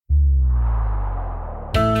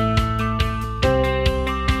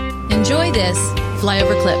Enjoy this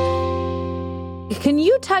flyover clip. Can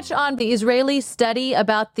you touch on the Israeli study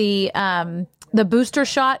about the booster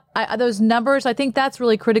shot? Those numbers, I think that's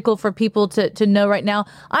really critical for people to know right now.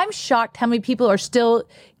 I'm shocked how many people are still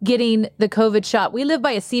getting the COVID shot. We live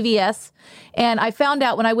by a CVS, and I found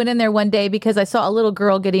out when I went in there one day because I saw a little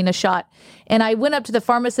girl getting a shot, and I went up to the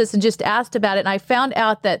pharmacist and just asked about it, and I found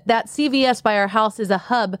out that CVS by our house is a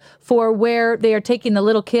hub for where they are taking the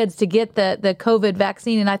little kids to get the COVID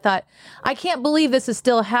vaccine. And I thought, I can't believe this is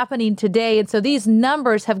still happening today. And so these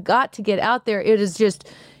numbers have got to get out there. It's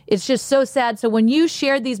just so sad. So when you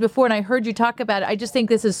shared these before and I heard you talk about it, I just think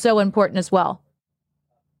this is so important as well.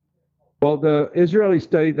 Well, the Israeli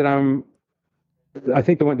study I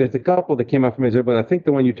think there's a couple that came out from Israel, but I think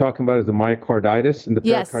the one you're talking about is the myocarditis and the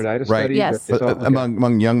pericarditis study. Yes.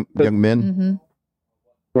 Among young men. Mm-hmm.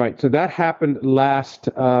 Right. So that happened last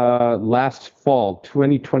fall,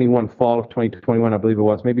 2021, fall of 2021, I believe it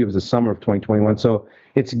was. Maybe it was the summer of 2021. So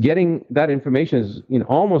it's getting that information is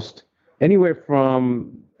almost anywhere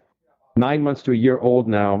from 9 months to a year old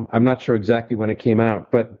now. I'm not sure exactly when it came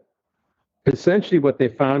out, but essentially what they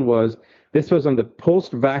found was this was on the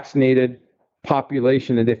post-vaccinated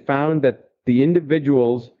population, and they found that the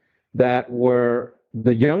individuals that were,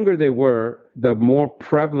 the younger they were, the more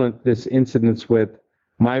prevalent this incidence with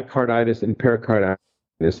myocarditis and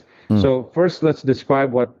pericarditis. So first, let's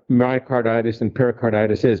describe what myocarditis and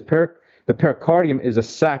pericarditis is. The pericardium is a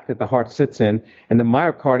sac that the heart sits in, and the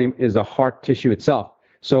myocardium is the heart tissue itself.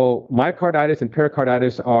 So myocarditis and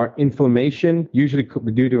pericarditis are inflammation, usually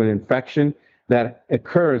due to an infection that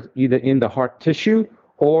occurs either in the heart tissue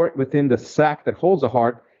or within the sac that holds the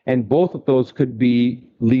heart, and both of those could be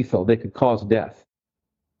lethal. They could cause death.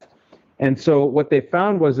 And so what they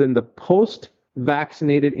found was in the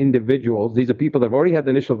post-vaccinated individuals, these are people that have already had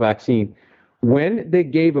the initial vaccine, when they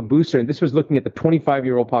gave a booster, and this was looking at the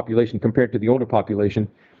 25-year-old population compared to the older population,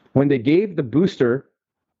 when they gave the booster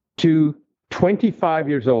to 25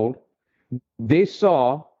 years old, they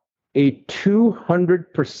saw a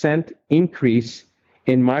 200% increase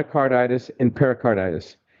in myocarditis and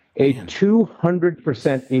pericarditis. A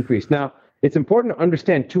 200% increase. Now, it's important to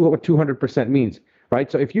understand what 200% means,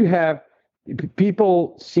 right? So if you have,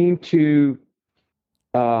 people seem to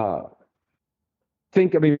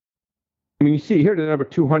think, I mean, you see here the number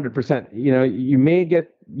 200%, you may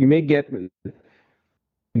get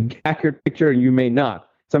accurate picture and you may not.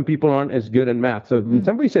 Some people aren't as good in math. So when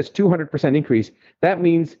somebody says 200% increase, that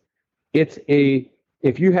means if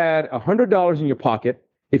you had $100 in your pocket,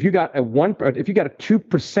 if you got a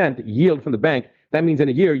 2% yield from the bank, that means in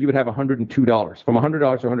a year you would have $102, from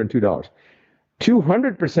 $100 to $102.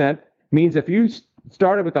 200% means if you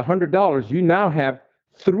started with $100, you now have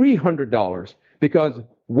 $300 because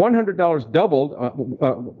 $100 doubled.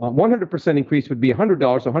 100% increase would be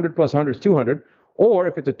 $100. So 100 plus 100 is 200. Or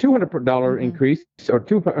if it's a $200 increase or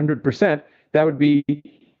 200%, that would be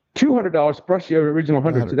 $200 plus your original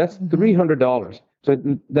 100. So that's $300. So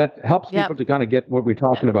that helps people to kind of get what we're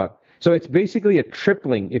talking about. So it's basically a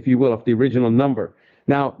tripling, if you will, of the original number.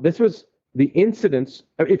 Now, this was the incidence.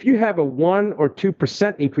 If you have a 1 or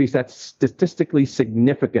 2% increase, that's statistically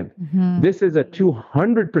significant. This is a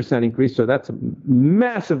 200% increase, so that's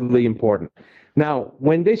massively important. Now,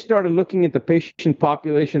 when they started looking at the patient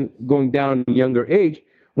population going down in younger age,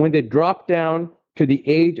 when they dropped down to the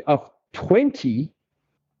age of 20,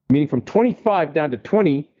 meaning from 25 down to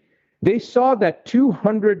 20, they saw that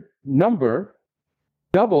 200 number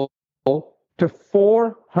double to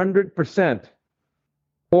 400%,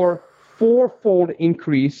 or fourfold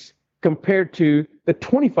increase compared to the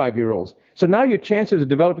 25-year-olds. So now your chances of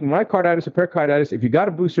developing myocarditis or pericarditis, if you got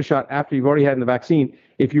a booster shot after you've already had the vaccine,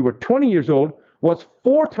 if you were 20 years old, was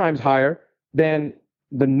 4 times higher than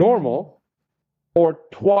the normal, or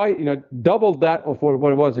twice, double that of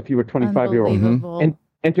what it was if you were 25-year-old.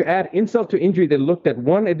 And to add insult to injury, they looked at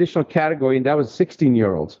one additional category, and that was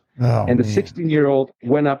 16-year-olds. And the 16-year-old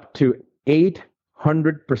went up to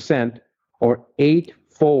 800%, or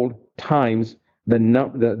 8-fold times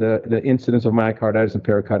the incidence of myocarditis and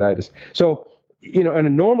pericarditis. So, in a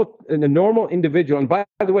normal individual, and by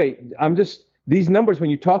the way, these numbers, when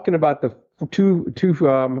you're talking about the 200%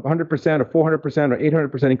 or 400% or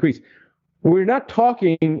 800% increase, we're not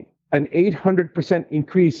talking an 800%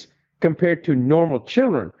 increase compared to normal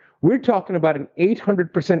children. We're talking about an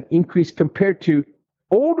 800% increase compared to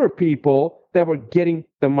older people that were getting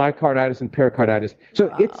the myocarditis and pericarditis.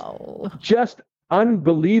 So it's just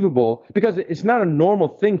unbelievable, because it's not a normal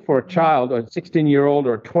thing for a child, or a 16-year-old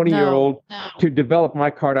or a 20-year-old to develop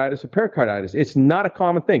myocarditis or pericarditis. It's not a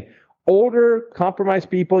common thing. Older, compromised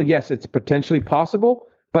people, yes, it's potentially possible,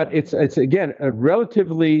 but it's again, a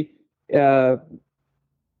relatively I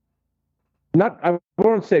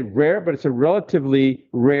won't say rare, but it's a relatively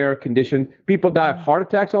rare condition. People die of heart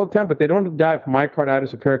attacks all the time, but they don't die of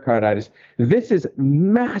myocarditis or pericarditis. This is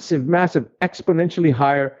massive, exponentially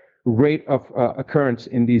higher rate of occurrence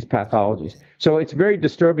in these pathologies. So it's very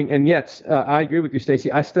disturbing. And yes, I agree with you,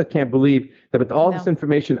 Stacey. I still can't believe that with all this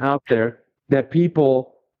information out there, that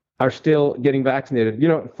people are still getting vaccinated.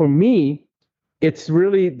 For me, it's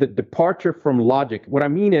really the departure from logic. What I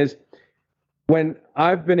mean is, when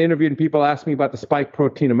I've been interviewing, people ask me about the spike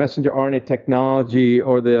protein or messenger RNA technology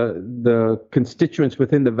or the constituents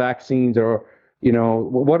within the vaccines, or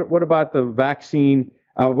what about the vaccine?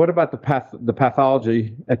 What about the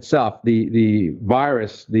pathology itself, the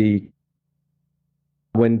virus?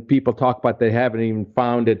 When people talk about they haven't even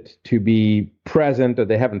found it to be present, or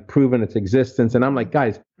they haven't proven its existence, and I'm like,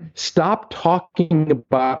 guys, stop talking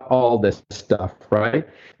about all this stuff, right?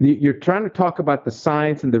 You're trying to talk about the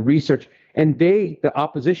science and the research. And the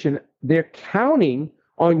opposition, they're counting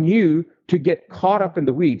on you to get caught up in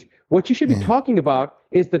the weeds. What you should be talking about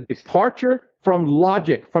is the departure from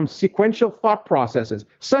logic, from sequential thought processes,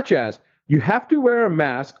 such as you have to wear a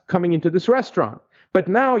mask coming into this restaurant. But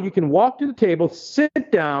now you can walk to the table,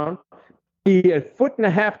 sit down, be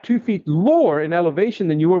 1.5 feet, 2 feet lower in elevation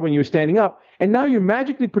than you were when you were standing up. And now you're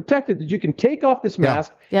magically protected that you can take off this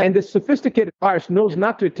mask, and this sophisticated virus knows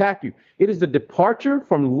not to attack you. It is the departure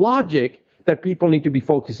from logic that people need to be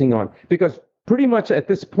focusing on. Because pretty much at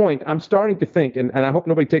this point, I'm starting to think, and I hope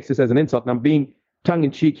nobody takes this as an insult, and I'm being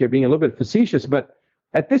tongue-in-cheek here, being a little bit facetious, but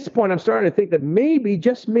at this point, I'm starting to think that maybe,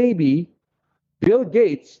 just maybe, Bill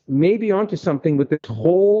Gates may be onto something with this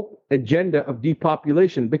whole agenda of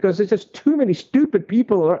depopulation, because there's just too many stupid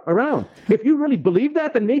people around. If you really believe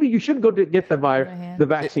that, then maybe you should go to get the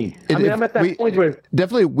vaccine. I'm at that point where...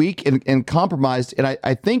 Definitely weak and compromised, and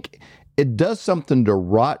I think it does something to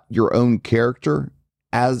rot your own character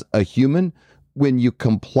as a human when you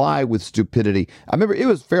comply with stupidity. I remember it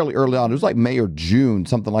was fairly early on. It was like May or June,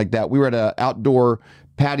 something like that. We were at an outdoor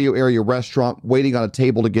patio area restaurant waiting on a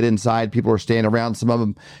table to get inside. People are standing around. Some of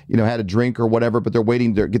them, had a drink or whatever, but they're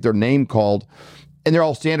waiting to get their name called. And they're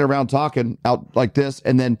all standing around talking out like this.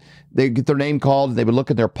 And then they get their name called, and they would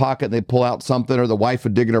look in their pocket and they pull out something, or the wife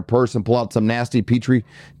would dig in her purse and pull out some nasty Petri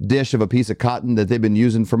dish of a piece of cotton that they've been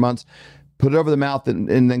using for months, put it over the mouth, and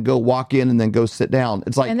then go walk in and then go sit down.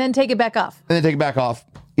 It's like, and then take it back off. At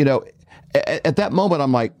that moment,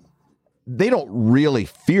 I'm like, they don't really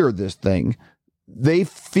fear this thing. They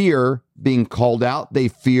fear being called out. They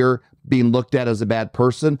fear being looked at as a bad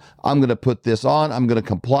person. I'm going to put this on. I'm going to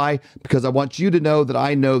comply because I want you to know that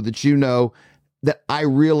I know that you know that I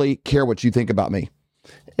really care what you think about me.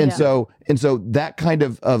 And so that kind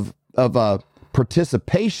of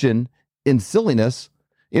participation in silliness,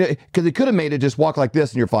 because it could have made it just walk like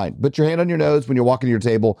this and you're fine. Put your hand on your nose when you're walking to your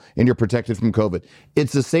table and you're protected from COVID.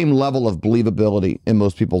 It's the same level of believability in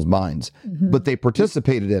most people's minds, but they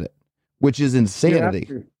participated in it, which is insanity.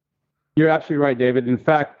 You're absolutely right, David. In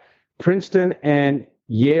fact, Princeton and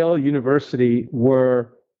Yale University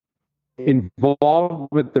were involved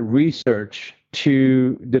with the research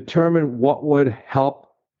to determine what would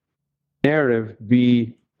help narrative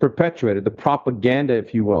be perpetuated, the propaganda,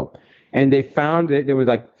 if you will. And they found that there was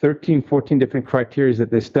like 13, 14 different criteria that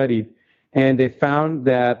they studied. And they found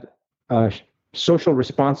that social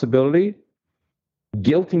responsibility,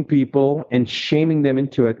 guilting people, and shaming them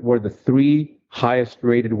into it were the three highest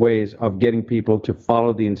rated ways of getting people to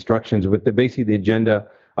follow the instructions with basically the agenda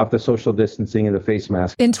of the social distancing and the face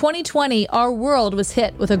mask. In 2020, our world was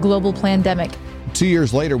hit with a global pandemic. 2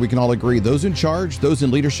 years later, we can all agree those in charge, those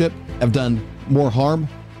in leadership have done more harm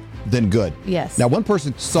than good. Yes. Now, one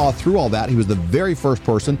person saw through all that. He was the very first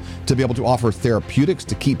person to be able to offer therapeutics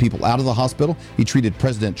to keep people out of the hospital. He treated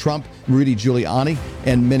President Trump, Rudy Giuliani,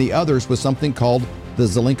 and many others with something called the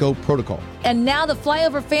Zelenko Protocol. And now the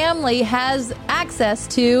Flyover family has access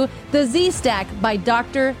to the Z-Stack by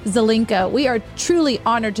Dr. Zelenko. We are truly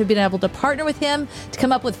honored to be able to partner with him to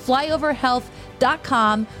come up with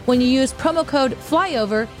flyoverhealth.com. When you use promo code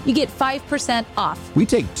FLYOVER, you get 5% off. We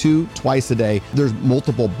take 2 twice a day. There's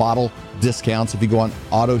multiple bottle discounts. If you go on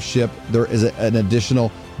auto ship, there is an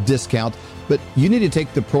additional discount. But you need to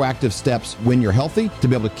take the proactive steps when you're healthy to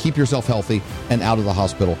be able to keep yourself healthy and out of the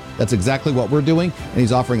hospital. That's exactly what we're doing. And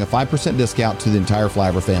he's offering a 5% discount to the entire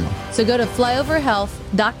Flyover family. So go to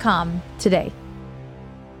flyoverhealth.com today.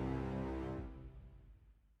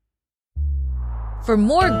 For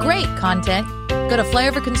more great content, go to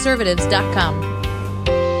flyoverconservatives.com.